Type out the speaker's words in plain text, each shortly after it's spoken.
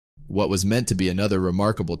What was meant to be another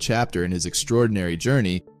remarkable chapter in his extraordinary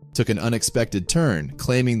journey took an unexpected turn,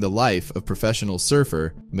 claiming the life of professional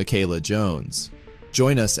surfer Mikala Jones.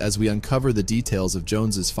 Join us as we uncover the details of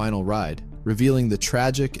Jones's final ride, revealing the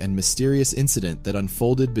tragic and mysterious incident that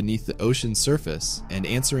unfolded beneath the ocean's surface and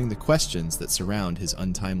answering the questions that surround his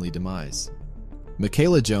untimely demise.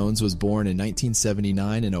 Mikala Jones was born in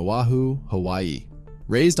 1979 in Oahu, Hawaii.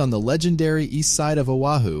 Raised on the legendary east side of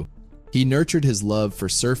Oahu, he nurtured his love for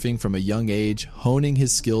surfing from a young age, honing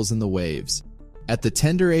his skills in the waves. At the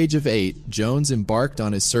tender age of 8, Jones embarked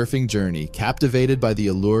on his surfing journey, captivated by the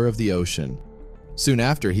allure of the ocean. Soon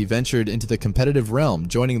after, he ventured into the competitive realm,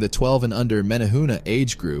 joining the 12 and under Menahuna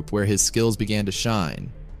age group, where his skills began to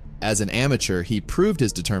shine. As an amateur, he proved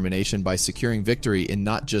his determination by securing victory in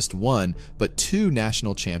not just one, but 2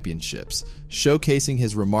 national championships, showcasing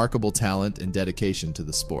his remarkable talent and dedication to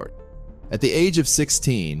the sport. At the age of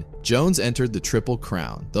 16, Jones entered the Triple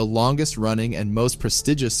Crown, the longest-running and most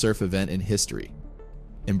prestigious surf event in history.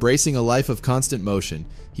 Embracing a life of constant motion,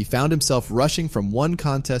 he found himself rushing from one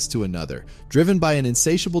contest to another, driven by an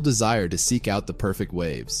insatiable desire to seek out the perfect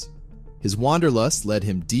waves. His wanderlust led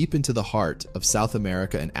him deep into the heart of South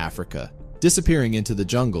America and Africa, disappearing into the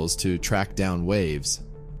jungles to track down waves.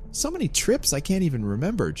 "So many trips I can't even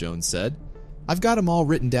remember," Jones said. "I've got them all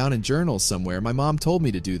written down in journals somewhere. My mom told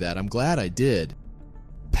me to do that. I'm glad I did."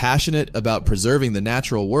 Passionate about preserving the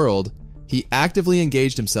natural world, he actively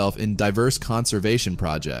engaged himself in diverse conservation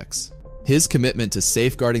projects. His commitment to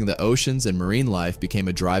safeguarding the oceans and marine life became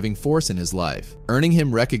a driving force in his life, earning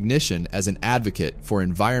him recognition as an advocate for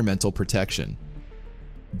environmental protection.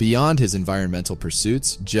 Beyond his environmental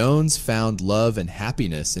pursuits, Jones found love and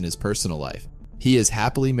happiness in his personal life. He is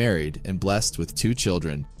happily married and blessed with 2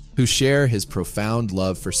 children who share his profound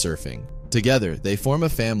love for surfing. Together, they form a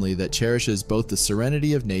family that cherishes both the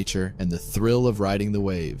serenity of nature and the thrill of riding the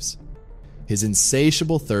waves. His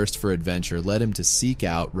insatiable thirst for adventure led him to seek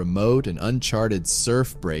out remote and uncharted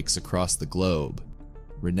surf breaks across the globe.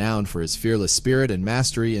 Renowned for his fearless spirit and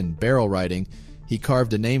mastery in barrel riding, he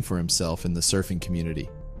carved a name for himself in the surfing community.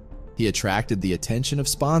 He attracted the attention of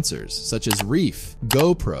sponsors such as Reef,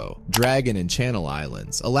 GoPro, Dragon, and Channel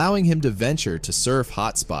Islands, allowing him to venture to surf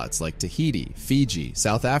hotspots like Tahiti, Fiji,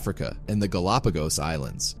 South Africa, and the Galapagos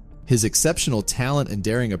Islands. His exceptional talent and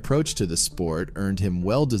daring approach to the sport earned him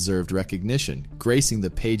well-deserved recognition, gracing the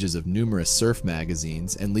pages of numerous surf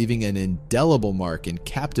magazines and leaving an indelible mark in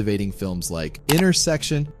captivating films like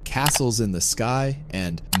Intersection, Castles in the Sky,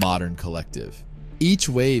 and Modern Collective. Each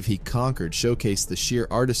wave he conquered showcased the sheer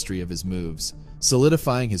artistry of his moves,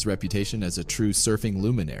 solidifying his reputation as a true surfing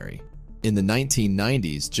luminary. In the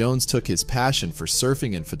 1990s, Jones took his passion for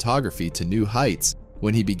surfing and photography to new heights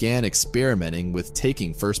when he began experimenting with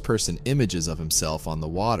taking first-person images of himself on the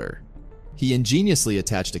water. He ingeniously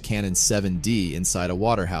attached a Canon 7D inside a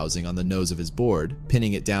water housing on the nose of his board,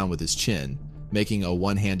 pinning it down with his chin, making a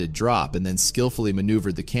one-handed drop, and then skillfully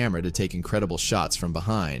maneuvered the camera to take incredible shots from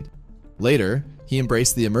behind. Later, he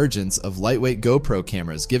embraced the emergence of lightweight GoPro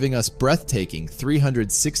cameras, giving us breathtaking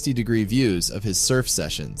 360-degree views of his surf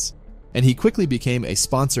sessions, and he quickly became a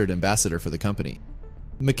sponsored ambassador for the company.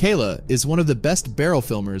 "Mikala is one of the best barrel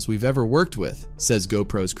filmers we've ever worked with," says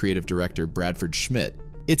GoPro's creative director Bradford Schmidt.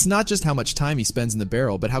 "It's not just how much time he spends in the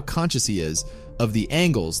barrel, but how conscious he is of the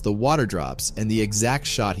angles, the water drops, and the exact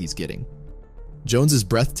shot he's getting." Jones's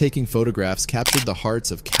breathtaking photographs captured the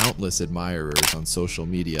hearts of countless admirers on social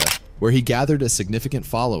media, where he gathered a significant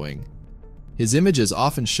following. His images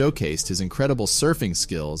often showcased his incredible surfing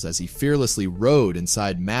skills as he fearlessly rode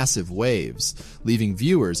inside massive waves, leaving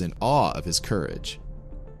viewers in awe of his courage.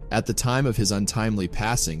 At the time of his untimely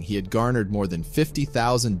passing, he had garnered more than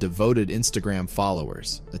 50,000 devoted Instagram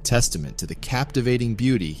followers, a testament to the captivating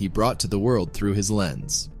beauty he brought to the world through his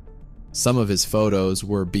lens. Some of his photos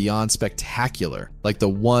were beyond spectacular, like the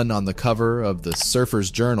one on the cover of the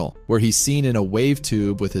Surfer's Journal, where he's seen in a wave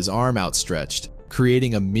tube with his arm outstretched,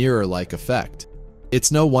 creating a mirror-like effect.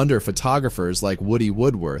 It's no wonder photographers like Woody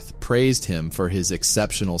Woodworth praised him for his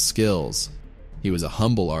exceptional skills. "He was a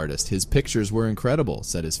humble artist. His pictures were incredible,"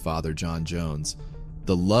 said his father, John Jones.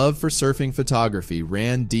 The love for surfing photography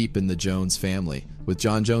ran deep in the Jones family, with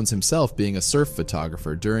John Jones himself being a surf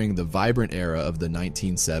photographer during the vibrant era of the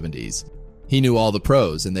 1970s. He knew all the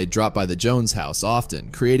pros, and they'd drop by the Jones house often,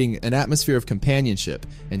 creating an atmosphere of companionship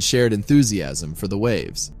and shared enthusiasm for the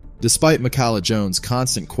waves. Despite Mikala Jones'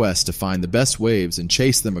 constant quest to find the best waves and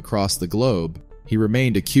chase them across the globe, he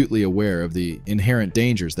remained acutely aware of the inherent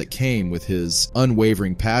dangers that came with his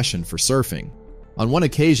unwavering passion for surfing. On one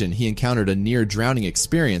occasion, he encountered a near-drowning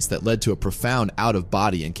experience that led to a profound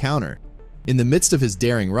out-of-body encounter. In the midst of his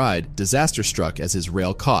daring ride, disaster struck as his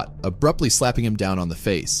rail caught, abruptly slapping him down on the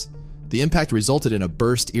face. The impact resulted in a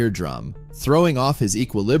burst eardrum, throwing off his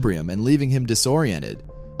equilibrium and leaving him disoriented,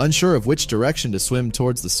 unsure of which direction to swim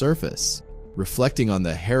towards the surface. Reflecting on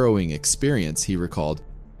the harrowing experience, he recalled,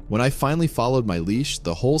 "When I finally followed my leash,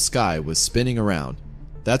 the whole sky was spinning around.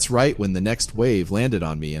 That's right when the next wave landed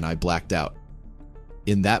on me and I blacked out."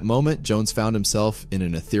 In that moment, Jones found himself in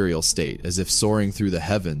an ethereal state, as if soaring through the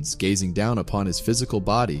heavens, gazing down upon his physical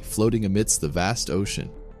body floating amidst the vast ocean.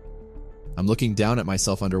 "I'm looking down at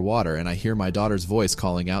myself underwater and I hear my daughter's voice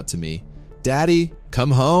calling out to me, 'Daddy,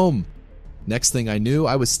 come home!' Next thing I knew,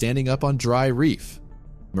 I was standing up on dry reef."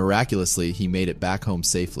 Miraculously, he made it back home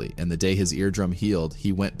safely, and the day his eardrum healed,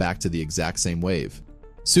 he went back to the exact same wave.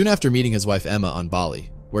 Soon after meeting his wife Emma on Bali,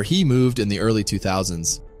 where he moved in the early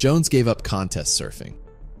 2000s, Jones gave up contest surfing.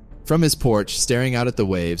 From his porch, staring out at the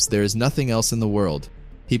waves, there is nothing else in the world.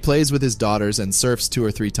 He plays with his daughters and surfs 2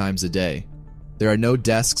 or 3 times a day. There are no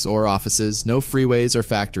desks or offices, no freeways or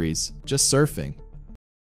factories, just surfing.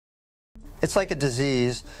 It's like a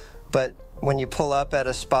disease, but when you pull up at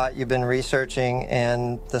a spot you've been researching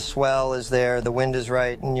and the swell is there, the wind is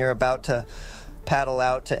right, and you're about to paddle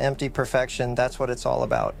out to empty perfection, that's what it's all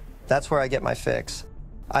about. That's where I get my fix.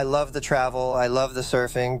 I love the travel, I love the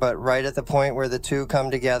surfing, but right at the point where the two come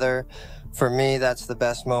together, for me, that's the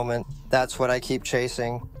best moment. That's what I keep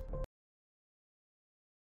chasing.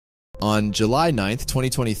 On July 9th,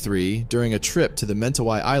 2023, during a trip to the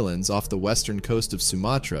Mentawai Islands off the western coast of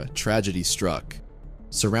Sumatra, tragedy struck.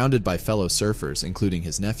 Surrounded by fellow surfers, including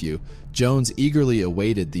his nephew, Jones eagerly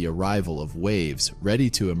awaited the arrival of waves, ready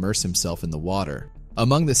to immerse himself in the water.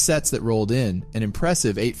 Among the sets that rolled in, an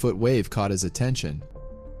impressive 8-foot wave caught his attention.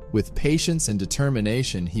 With patience and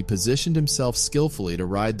determination, he positioned himself skillfully to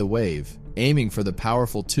ride the wave, aiming for the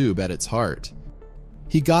powerful tube at its heart.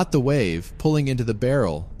 He got the wave, pulling into the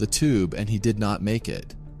barrel, the tube, and he did not make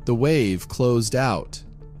it. The wave closed out.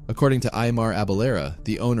 According to Aymar Abalera,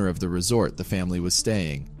 the owner of the resort the family was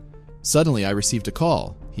staying. "Suddenly I received a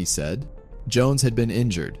call," he said. Jones had been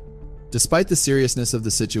injured. Despite the seriousness of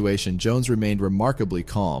the situation, Jones remained remarkably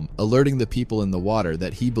calm, alerting the people in the water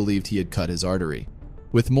that he believed he had cut his artery.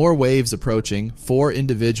 With more waves approaching, 4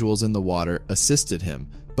 individuals in the water assisted him,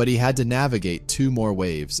 but he had to navigate 2 more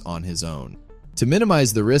waves on his own. To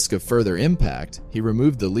minimize the risk of further impact, he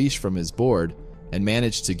removed the leash from his board and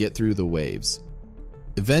managed to get through the waves.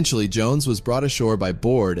 Eventually, Jones was brought ashore by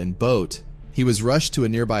board and boat. He was rushed to a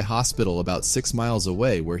nearby hospital about 6 miles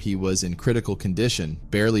away, where he was in critical condition,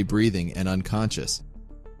 barely breathing and unconscious.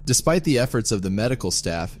 Despite the efforts of the medical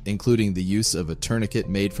staff, including the use of a tourniquet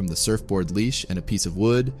made from the surfboard leash and a piece of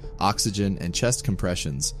wood, oxygen, and chest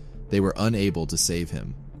compressions, they were unable to save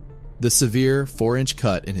him. The severe 4-inch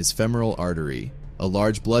cut in his femoral artery, a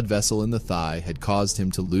large blood vessel in the thigh, had caused him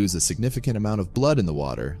to lose a significant amount of blood in the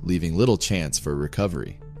water, leaving little chance for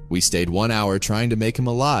recovery. "We stayed 1 hour trying to make him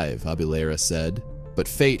alive," Abilera said, but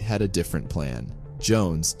fate had a different plan.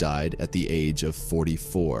 Jones died at the age of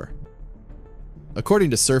 44. According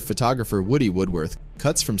to surf photographer Woody Woodworth,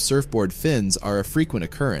 cuts from surfboard fins are a frequent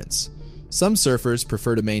occurrence. Some surfers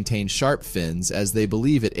prefer to maintain sharp fins as they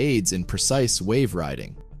believe it aids in precise wave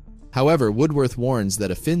riding. However, Woodworth warns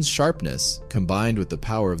that a fin's sharpness, combined with the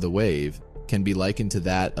power of the wave, can be likened to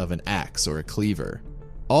that of an axe or a cleaver.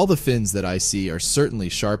 "All the fins that I see are certainly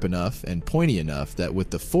sharp enough and pointy enough that with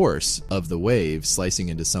the force of the wave slicing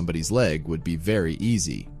into somebody's leg would be very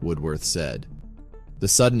easy," Woodworth said. The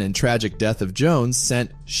sudden and tragic death of Jones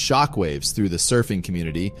sent shockwaves through the surfing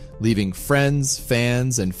community, leaving friends,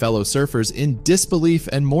 fans, and fellow surfers in disbelief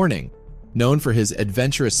and mourning. Known for his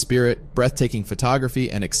adventurous spirit, breathtaking photography,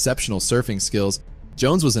 and exceptional surfing skills,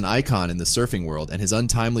 Jones was an icon in the surfing world, and his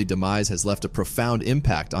untimely demise has left a profound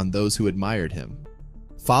impact on those who admired him.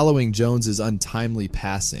 Following Jones's untimely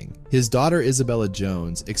passing, his daughter Isabella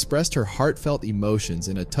Jones expressed her heartfelt emotions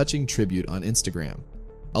in a touching tribute on Instagram.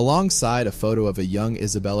 Alongside a photo of a young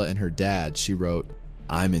Isabella and her dad, she wrote,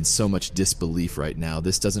 "I'm in so much disbelief right now,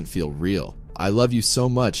 this doesn't feel real. I love you so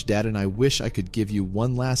much, Dad, and I wish I could give you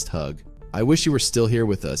one last hug. I wish you were still here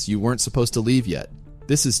with us. You weren't supposed to leave yet.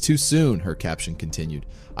 This is too soon," her caption continued.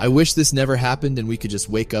 "I wish this never happened and we could just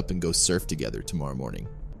wake up and go surf together tomorrow morning."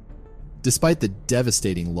 Despite the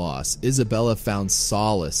devastating loss, Isabella found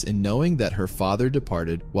solace in knowing that her father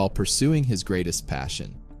departed while pursuing his greatest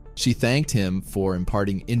passion. She thanked him for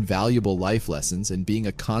imparting invaluable life lessons and being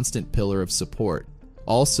a constant pillar of support.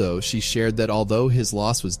 Also, she shared that although his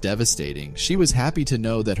loss was devastating, she was happy to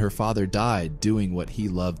know that her father died doing what he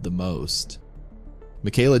loved the most.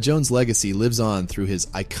 Mikala Jones' legacy lives on through his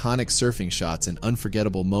iconic surfing shots and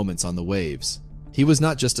unforgettable moments on the waves. He was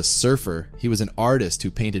not just a surfer, he was an artist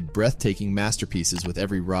who painted breathtaking masterpieces with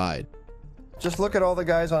every ride. Just look at all the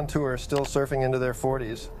guys on tour still surfing into their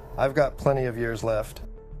 40s. I've got plenty of years left.